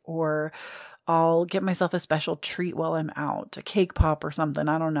coffee, or I'll get myself a special treat while I'm out, a cake pop or something.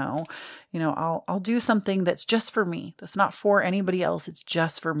 I don't know. You know, I'll do something that's just for me. That's not for anybody else. It's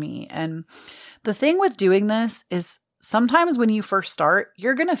just for me. And the thing with doing this is sometimes when you first start,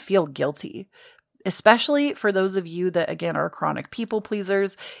 you're going to feel guilty. Especially for those of you that, again, are chronic people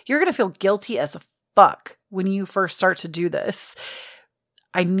pleasers, you're going to feel guilty as fuck when you first start to do this.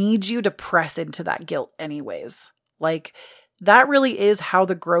 I need you to press into that guilt anyways. Like, that really is how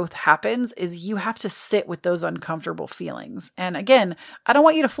the growth happens, is you have to sit with those uncomfortable feelings. And again, I don't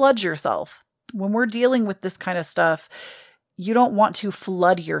want you to flood yourself. When we're dealing with this kind of stuff, you don't want to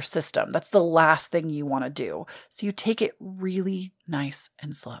flood your system. That's the last thing you want to do. So you take it really nice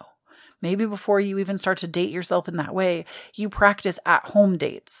and slow. Maybe before you even start to date yourself in that way, you practice at-home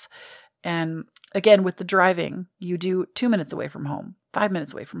dates. And again, with the driving, you do 2 minutes away from home, 5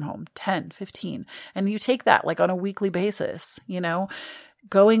 minutes away from home, 10, 15. And you take that like on a weekly basis, you know?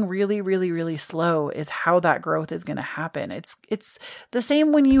 Going really, really, really slow is how that growth is going to happen. It's the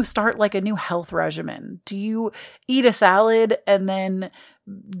same when you start like a new health regimen. Do you eat a salad and then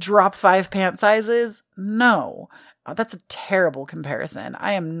drop 5 pant sizes? No. That's a terrible comparison.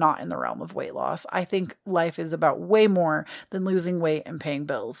 I am not in the realm of weight loss. I think life is about way more than losing weight and paying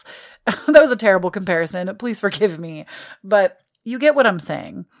bills. That was a terrible comparison. Please forgive me. But you get what I'm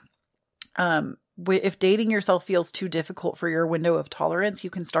saying. If dating yourself feels too difficult for your window of tolerance, you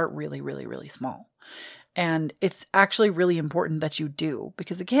can start really, really, really small. And it's actually really important that you do.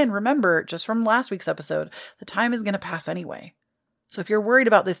 Because again, remember, just from last week's episode, the time is going to pass anyway. So if you're worried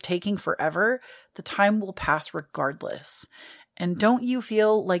about this taking forever, the time will pass regardless. And don't you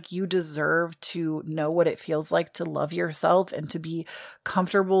feel like you deserve to know what it feels like to love yourself and to be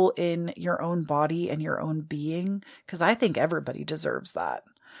comfortable in your own body and your own being? Because I think everybody deserves that.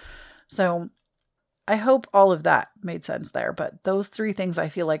 So I hope all of that made sense there. But those 3 things I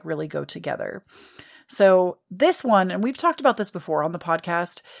feel like really go together. So this one, and we've talked about this before on the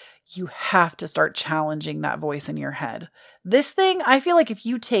podcast, you have to start challenging that voice in your head. This thing, I feel like if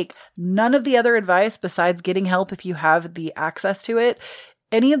you take none of the other advice besides getting help if you have the access to it,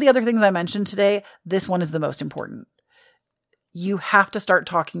 any of the other things I mentioned today, this one is the most important. You have to start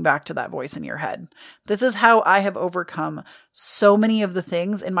talking back to that voice in your head. This is how I have overcome so many of the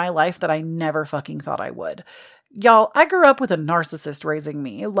things in my life that I never fucking thought I would. Y'all, I grew up with a narcissist raising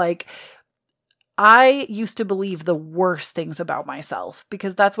me. Like, I used to believe the worst things about myself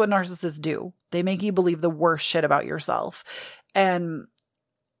because that's what narcissists do. They make you believe the worst shit about yourself. And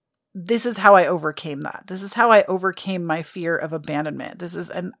this is how I overcame that. This is how I overcame my fear of abandonment.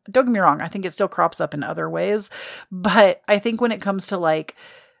 And don't get me wrong, I think it still crops up in other ways. But I think when it comes to like,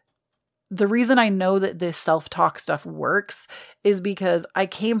 the reason I know that this self-talk stuff works is because I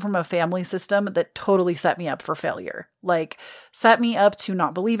came from a family system that totally set me up for failure. Like, set me up to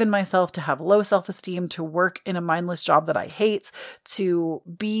not believe in myself, to have low self-esteem, to work in a mindless job that I hate, to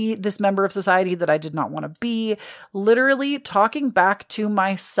be this member of society that I did not want to be. Literally, talking back to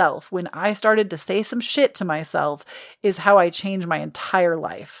myself when I started to say some shit to myself is how I changed my entire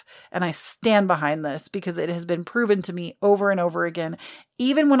life. And I stand behind this because it has been proven to me over and over again.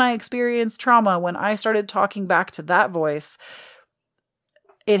 Even when I experienced trauma, when I started talking back to that voice,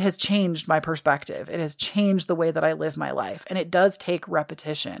 it has changed my perspective. It has changed the way that I live my life. And it does take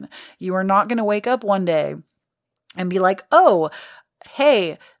repetition. You are not going to wake up one day and be like, oh,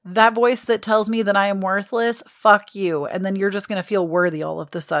 hey, that voice that tells me that I am worthless, fuck you. And then you're just going to feel worthy all of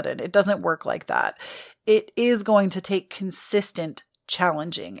the sudden. It doesn't work like that. It is going to take consistent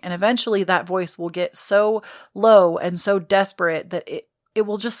challenging. And eventually that voice will get so low and so desperate that it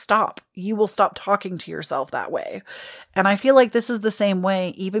will just stop. You will stop talking to yourself that way. And I feel like this is the same way,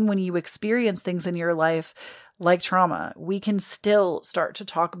 even when you experience things in your life like trauma, we can still start to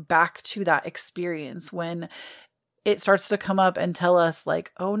talk back to that experience when it starts to come up and tell us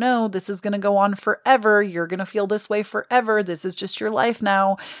like, oh no, this is going to go on forever. You're going to feel this way forever. This is just your life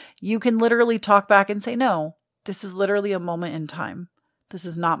now. You can literally talk back and say, no, this is literally a moment in time. This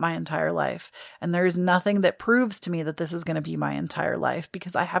is not my entire life. And there is nothing that proves to me that this is going to be my entire life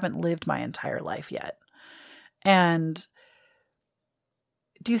because I haven't lived my entire life yet. And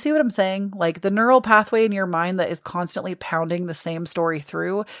do you see what I'm saying? Like the neural pathway in your mind that is constantly pounding the same story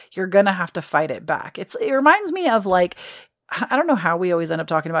through, you're going to have to fight it back. It reminds me of like, I don't know how we always end up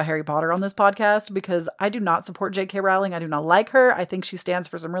talking about Harry Potter on this podcast because I do not support J.K. Rowling. I do not like her. I think she stands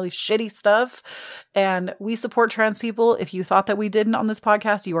for some really shitty stuff. And we support trans people. If you thought that we didn't on this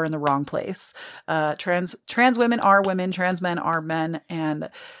podcast, you are in the wrong place. Trans women are women. Trans men are men. And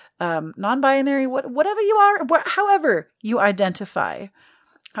non-binary, whatever you are, however you identify,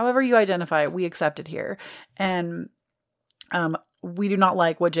 we accept it here. And we do not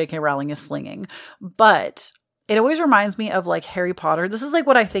like what J.K. Rowling is slinging. But it always reminds me of like Harry Potter. This is like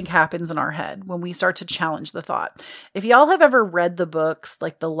what I think happens in our head when we start to challenge the thought. If y'all have ever read the books,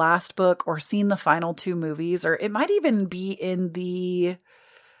 like the last book or seen the final 2 movies, or it might even be in the,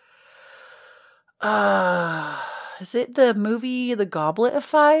 is it the movie, The Goblet of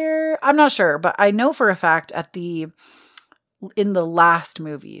Fire? I'm not sure, but I know for a fact in the last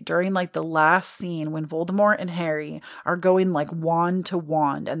movie, during like the last scene when Voldemort and Harry are going like wand to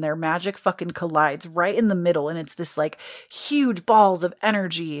wand and their magic fucking collides right in the middle. And it's this like huge balls of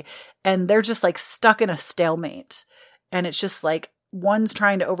energy and they're just like stuck in a stalemate. And it's just like one's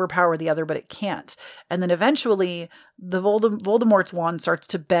trying to overpower the other, but it can't. And then eventually the Voldemort's wand starts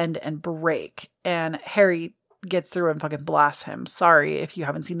to bend and break and Harry gets through and fucking blasts him. Sorry if you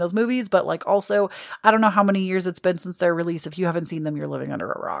haven't seen those movies, but like also, I don't know how many years it's been since their release. If you haven't seen them, you're living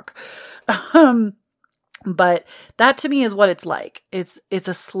under a rock. But that to me is what it's like. It's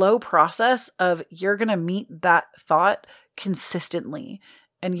a slow process of you're going to meet that thought consistently.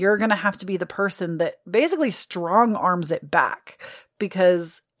 And you're going to have to be the person that basically strong arms it back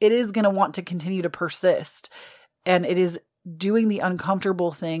because it is going to want to continue to persist. And it is doing the uncomfortable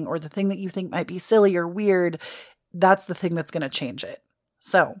thing or the thing that you think might be silly or weird. That's the thing that's going to change it.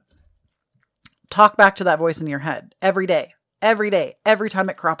 So talk back to that voice in your head every day, every time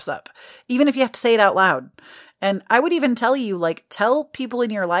it crops up, even if you have to say it out loud. And I would even tell you, like, tell people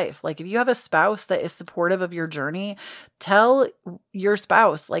in your life, like if you have a spouse that is supportive of your journey, tell your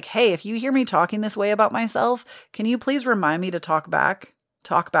spouse, like, hey, if you hear me talking this way about myself, can you please remind me to talk back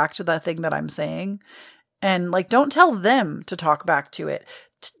to that thing that I'm saying? And like, don't tell them to talk back to it.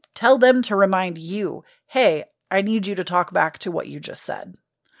 Tell them to remind you, hey, I need you to talk back to what you just said.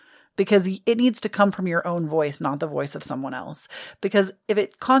 Because it needs to come from your own voice, not the voice of someone else. Because if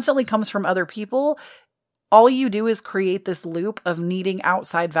it constantly comes from other people, all you do is create this loop of needing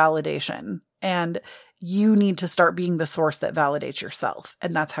outside validation. And you need to start being the source that validates yourself.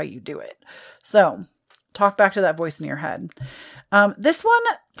 And that's how you do it. So talk back to that voice in your head. This one,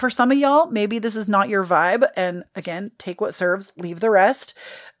 for some of y'all, maybe this is not your vibe. And again, take what serves, leave the rest.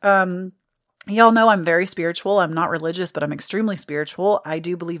 Y'all know I'm very spiritual. I'm not religious, but I'm extremely spiritual. I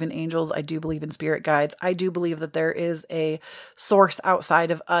do believe in angels. I do believe in spirit guides. I do believe that there is a source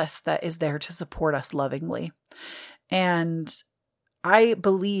outside of us that is there to support us lovingly. And I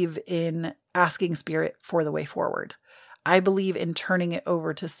believe in asking spirit for the way forward. I believe in turning it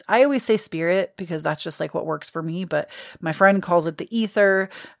over to, I always say spirit because that's just like what works for me, but my friend calls it the ether.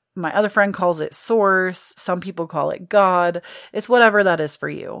 My other friend calls it source. Some people call it God. It's whatever that is for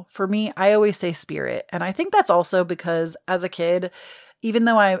you. For me, I always say spirit. And I think that's also because as a kid, even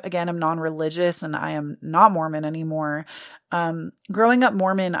though I, again, am non-religious and I am not Mormon anymore, growing up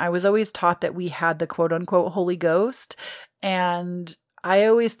Mormon, I was always taught that we had the quote unquote Holy Ghost. And I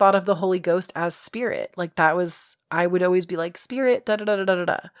always thought of the Holy Ghost as spirit. Like that was, I would always be like spirit, da da da da da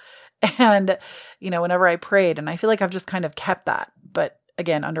da. And, whenever I prayed, and I feel like I've just kind of kept that, but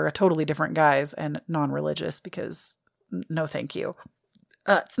again, under a totally different guise and non-religious because no, thank you.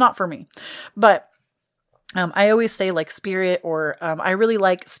 It's not for me, but I always say like spirit or I really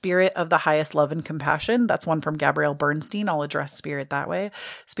like spirit of the highest love and compassion. That's one from Gabrielle Bernstein. I'll address spirit that way.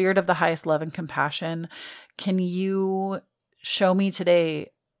 Spirit of the highest love and compassion. Can you show me today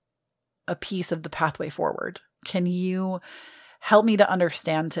a piece of the pathway forward? Can you help me to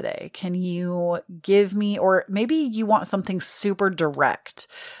understand today? Can you give me, or maybe you want something super direct.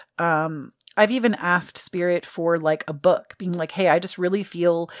 I've even asked spirit for like a book, being like, hey, I just really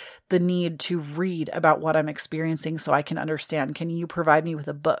feel the need to read about what I'm experiencing so I can understand. Can you provide me with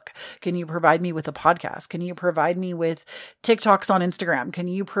a book? Can you provide me with a podcast? Can you provide me with TikToks on Instagram? Can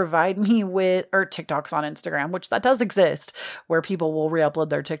you provide me with, or TikToks on Instagram, which that does exist where people will re-upload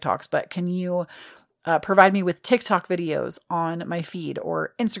their TikToks, but can you provide me with TikTok videos on my feed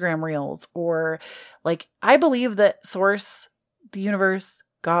or Instagram reels? Or like, I believe that source, the universe,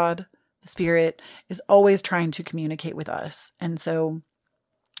 God, the spirit is always trying to communicate with us. And so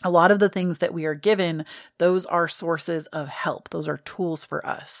a lot of the things that we are given, those are sources of help. Those are tools for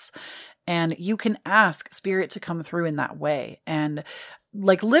us. And you can ask spirit to come through in that way. And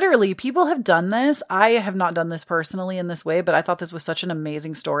like literally people have done this. I have not done this personally in this way, but I thought this was such an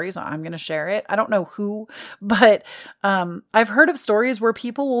amazing story. So I'm going to share it. I don't know who, but I've heard of stories where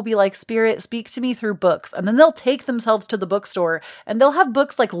people will be like, spirit, speak to me through books. And then they'll take themselves to the bookstore and they'll have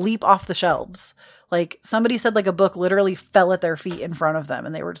books like leap off the shelves. Like somebody said like a book literally fell at their feet in front of them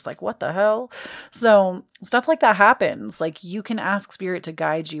and they were just like, what the hell? So stuff like that happens. Like you can ask spirit to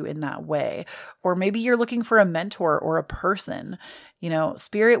guide you in that way. Or maybe you're looking for a mentor or a person.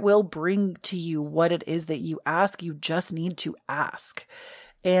 Spirit will bring to you what it is that you ask. You just need to ask.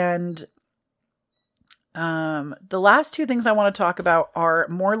 And the last two things I want to talk about are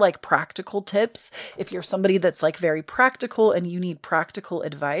more like practical tips. If you're somebody that's like very practical and you need practical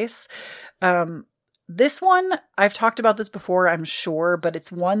advice, this one, I've talked about this before, I'm sure, but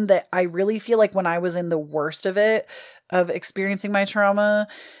it's one that I really feel like when I was in the worst of it, of experiencing my trauma,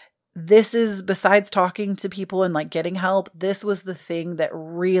 this is, besides talking to people and like getting help, this was the thing that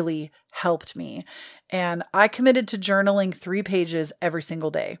really helped me. And I committed to journaling 3 pages every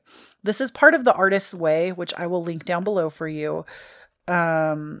single day. This is part of the Artist's Way, which I will link down below for you.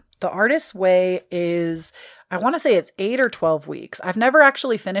 The Artist's Way is, I want to say it's 8 or 12 weeks. I've never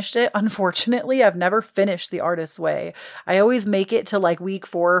actually finished it. Unfortunately, I've never finished the Artist's Way. I always make it to like week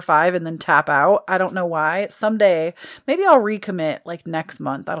 4 or 5 and then tap out. I don't know why. Someday, maybe I'll recommit like next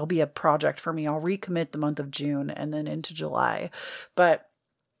month. That'll be a project for me. I'll recommit the month of June and then into July. But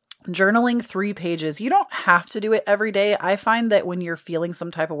journaling 3 pages, you don't have to do it every day. I find that when you're feeling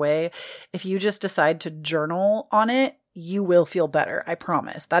some type of way, if you just decide to journal on it, you will feel better. I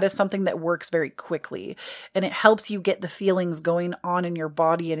promise. That is something that works very quickly, and it helps you get the feelings going on in your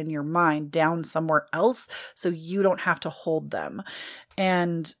body and in your mind down somewhere else so you don't have to hold them.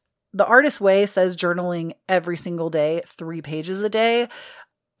 And the Artist's Way says journaling every single day, 3 pages a day.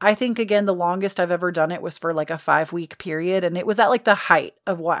 I think, again, the longest I've ever done it was for like a 5-week period. And it was at like the height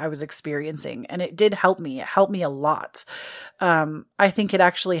of what I was experiencing. And it did help me. It helped me a lot. I think it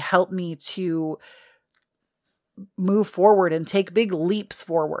actually helped me to move forward and take big leaps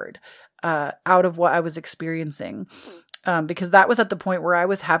forward out of what I was experiencing. Because that was at the point where I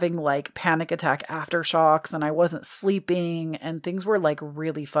was having like panic attack aftershocks and I wasn't sleeping and things were like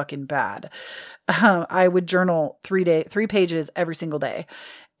really fucking bad. I would journal 3 pages every single day.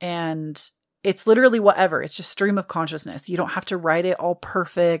 And It's literally whatever. It's just stream of consciousness. You don't have to write it all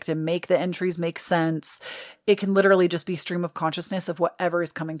perfect and make the entries make sense. It can literally just be stream of consciousness of whatever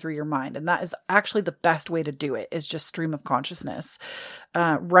is coming through your mind. And that is actually the best way to do it, is just stream of consciousness.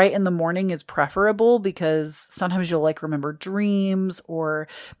 Right in the morning is preferable because sometimes you'll like remember dreams, or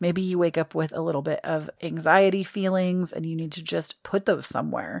maybe you wake up with a little bit of anxiety feelings and you need to just put those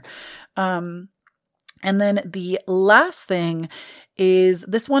somewhere. And then the last thing is,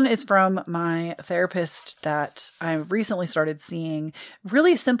 this one is from my therapist that I recently started seeing.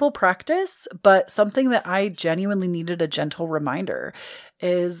 Really simple practice, but something that I genuinely needed a gentle reminder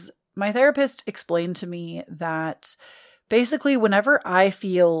is, my therapist explained to me that basically whenever I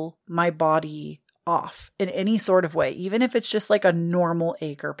feel my body off in any sort of way, even if it's just like a normal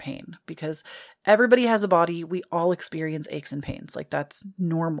ache or pain, because everybody has a body, we all experience aches and pains. Like, that's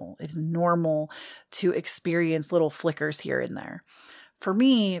normal. It's normal to experience little flickers here and there. For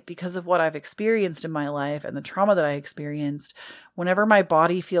me, because of what I've experienced in my life and the trauma that I experienced, whenever my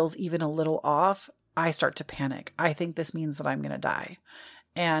body feels even a little off, I start to panic. I think this means that I'm going to die.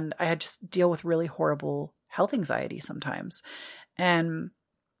 And I just deal with really horrible health anxiety sometimes. And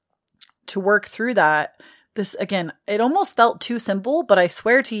to work through that, this, again, it almost felt too simple, but I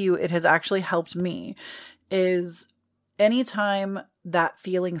swear to you, it has actually helped me, is anytime that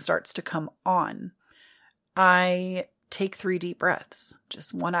feeling starts to come on, I take 3 deep breaths,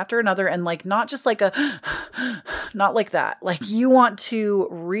 just one after another. And like, not just like not like that. Like, you want to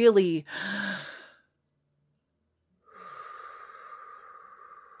really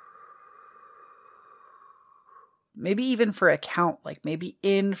maybe even for a count, like maybe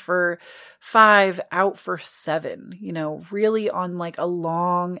in for 5, out for 7, really on like a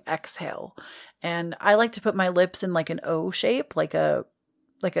long exhale. And I like to put my lips in like an O shape, like a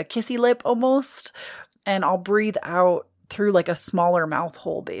kissy lip almost. And I'll breathe out through like a smaller mouth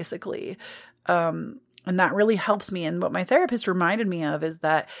hole, basically. And that really helps me. And what my therapist reminded me of is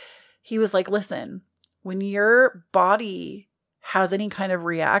that he was like, listen, when your body has any kind of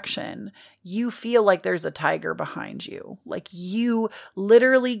reaction, you feel like there's a tiger behind you. Like, you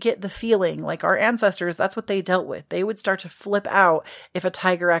literally get the feeling, like our ancestors, that's what they dealt with. They would start to flip out if a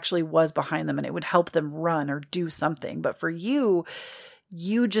tiger actually was behind them, and it would help them run or do something. But for you,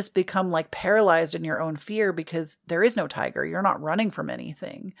 you just become like paralyzed in your own fear because there is no tiger. You're not running from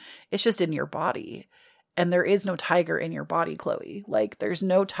anything. It's just in your body. And there is no tiger in your body, Chloe. Like, there's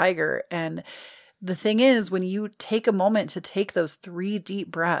no tiger. And the thing is, when you take a moment to take those 3 deep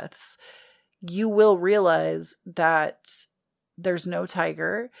breaths, you will realize that there's no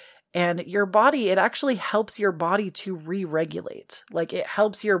tiger. And your body, it actually helps your body to re-regulate. Like, it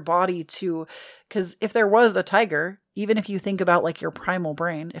helps your body to, because if there was a tiger, even if you think about like your primal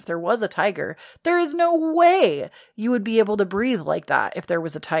brain, if there was a tiger, there is no way you would be able to breathe like that if there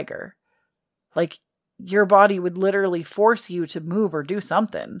was a tiger. Like, your body would literally force you to move or do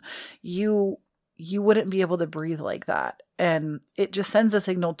something. You wouldn't be able to breathe like that. And it just sends a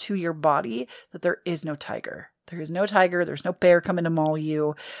signal to your body that there is no tiger. There is no tiger. There's no bear coming to maul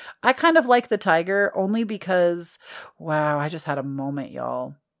you. I kind of like the tiger only because, wow, I just had a moment,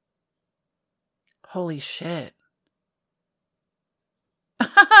 y'all. Holy shit.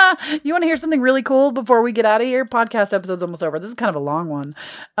 You want to hear something really cool before we get out of here? Podcast episode's almost over. This is kind of a long one.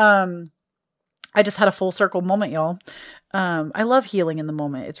 I just had a full circle moment, y'all. I love healing in the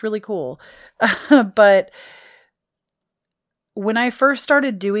moment. It's really cool. But when I first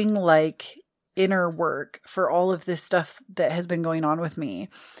started doing like inner work for all of this stuff that has been going on with me,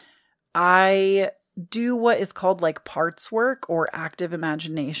 I do what is called like parts work or active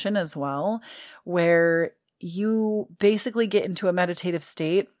imagination as well, where you basically get into a meditative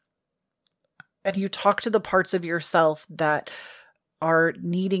state and you talk to the parts of yourself that are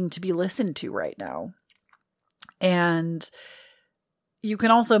needing to be listened to right now. And you can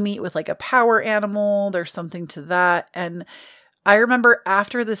also meet with like a power animal. There's something to that. And I remember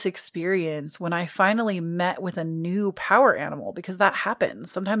after this experience, when I finally met with a new power animal, because that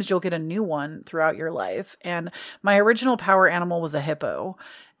happens. Sometimes you'll get a new one throughout your life. And my original power animal was a hippo.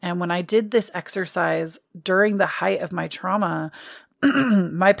 And when I did this exercise during the height of my trauma,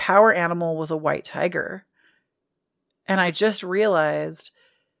 my power animal was a white tiger. And I just realized,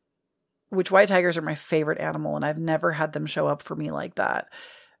 which white tigers are my favorite animal, and I've never had them show up for me like that.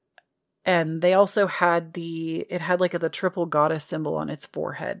 And they also had it had like the triple goddess symbol on its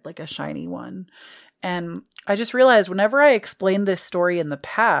forehead, like a shiny one. And I just realized whenever I explained this story in the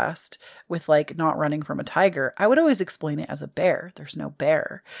past with like not running from a tiger, I would always explain it as a bear. There's no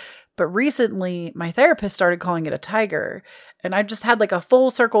bear. But recently my therapist started calling it a tiger. And I just had like a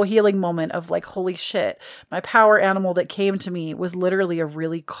full circle healing moment of like, holy shit, my power animal that came to me was literally a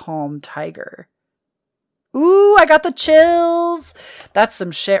really calm tiger. Ooh, I got the chills. That's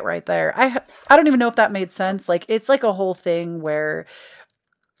some shit right there. I don't even know if that made sense. Like, it's like a whole thing where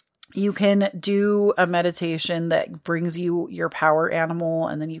you can do a meditation that brings you your power animal,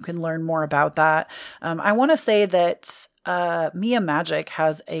 and then you can learn more about that. I want to say that Mia Magic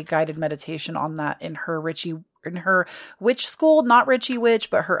has a guided meditation on that in her witch school, not Richie Witch,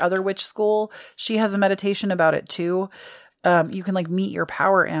 but her other witch school. She has a meditation about it too. You can like meet your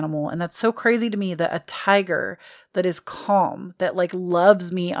power animal. And that's so crazy to me that a tiger that is calm, that like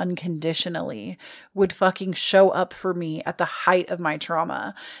loves me unconditionally would fucking show up for me at the height of my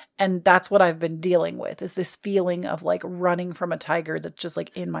trauma. And that's what I've been dealing with, is this feeling of like running from a tiger that's just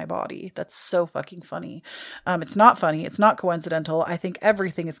like in my body. That's so fucking funny. It's not funny. It's not coincidental. I think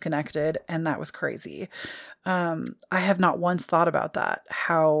everything is connected, and that was crazy. I have not once thought about that,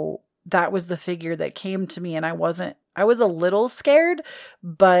 how that was the figure that came to me, and I was a little scared,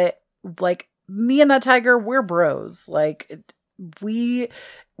 but like me and that tiger, we're bros. Like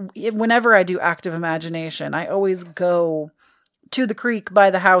whenever I do active imagination, I always go to the creek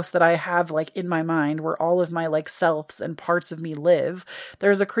by the house that I have like in my mind where all of my like selves and parts of me live.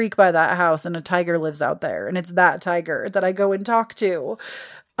 There's a creek by that house and a tiger lives out there, and it's that tiger that I go and talk to.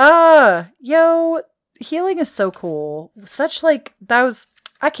 Yo, healing is so cool.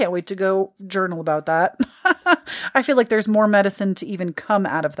 I can't wait to go journal about that. I feel like there's more medicine to even come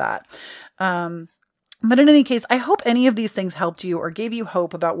out of that. But in any case, I hope any of these things helped you or gave you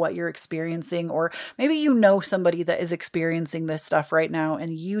hope about what you're experiencing, or maybe you know somebody that is experiencing this stuff right now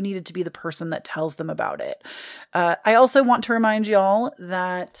and you needed to be the person that tells them about it. I also want to remind y'all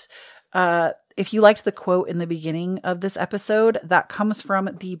that if you liked the quote in the beginning of this episode, that comes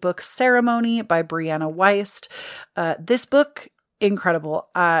from the book Ceremony by Brianna Wiest. This book, incredible.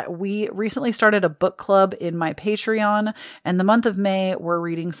 We recently started a book club in my Patreon, and the month of May, we're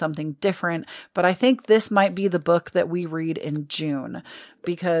reading something different, but I think this might be the book that we read in June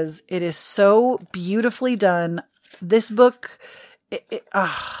because it is so beautifully done. This book,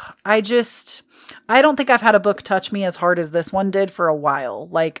 I don't think I've had a book touch me as hard as this one did for a while.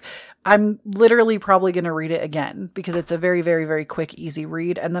 Like, I'm literally probably going to read it again because it's a very, very, very quick, easy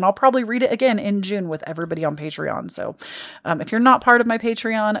read. And then I'll probably read it again in June with everybody on Patreon. So if you're not part of my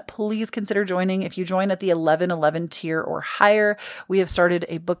Patreon, please consider joining. If you join at the 1111 tier or higher, we have started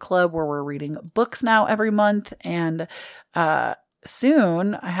a book club where we're reading books now every month. And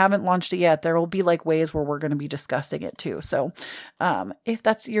soon, I haven't launched it yet, there will be like ways where we're going to be discussing it too. So if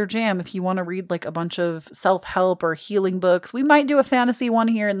that's your jam, if you want to read like a bunch of self-help or healing books, we might do a fantasy one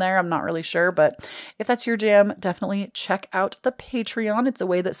here and there. I'm not really sure, but if that's your jam, definitely check out the Patreon. It's a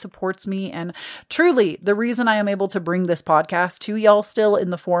way that supports me. And truly, the reason I am able to bring this podcast to y'all still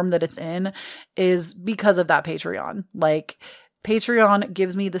in the form that it's in is because of that Patreon. Like, Patreon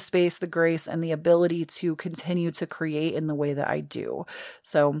gives me the space, the grace, and the ability to continue to create in the way that I do.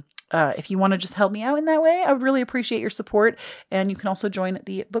 So if you want to just help me out in that way, I would really appreciate your support. And you can also join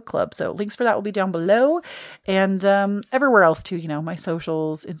the book club. So links for that will be down below. And everywhere else too, my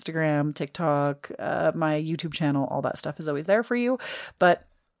socials, Instagram, TikTok, my YouTube channel, all that stuff is always there for you. But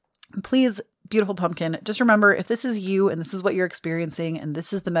please, beautiful pumpkin, just remember, if this is you and this is what you're experiencing and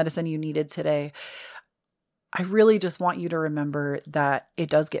this is the medicine you needed today, I really just want you to remember that it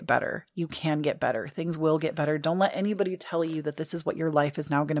does get better. You can get better. Things will get better. Don't let anybody tell you that this is what your life is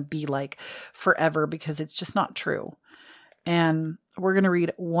now going to be like forever, because it's just not true. And we're going to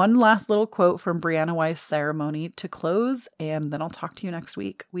read one last little quote from Brianna Wiest's Ceremony to close, and then I'll talk to you next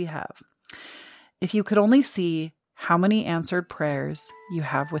week. We have, if you could only see how many answered prayers you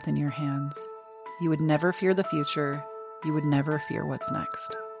have within your hands, you would never fear the future. You would never fear what's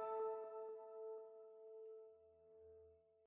next.